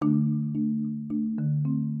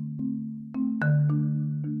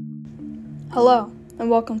Hello, and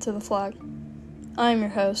welcome to The Flag. I am your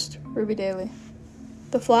host, Ruby Daly.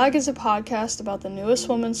 The Flag is a podcast about the newest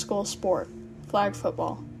women's school sport, flag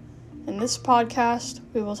football. In this podcast,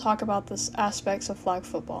 we will talk about the aspects of flag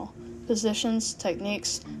football, positions,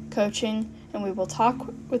 techniques, coaching, and we will talk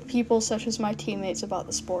with people such as my teammates about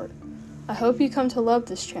the sport. I hope you come to love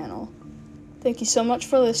this channel. Thank you so much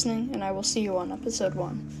for listening, and I will see you on episode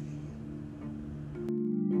 1.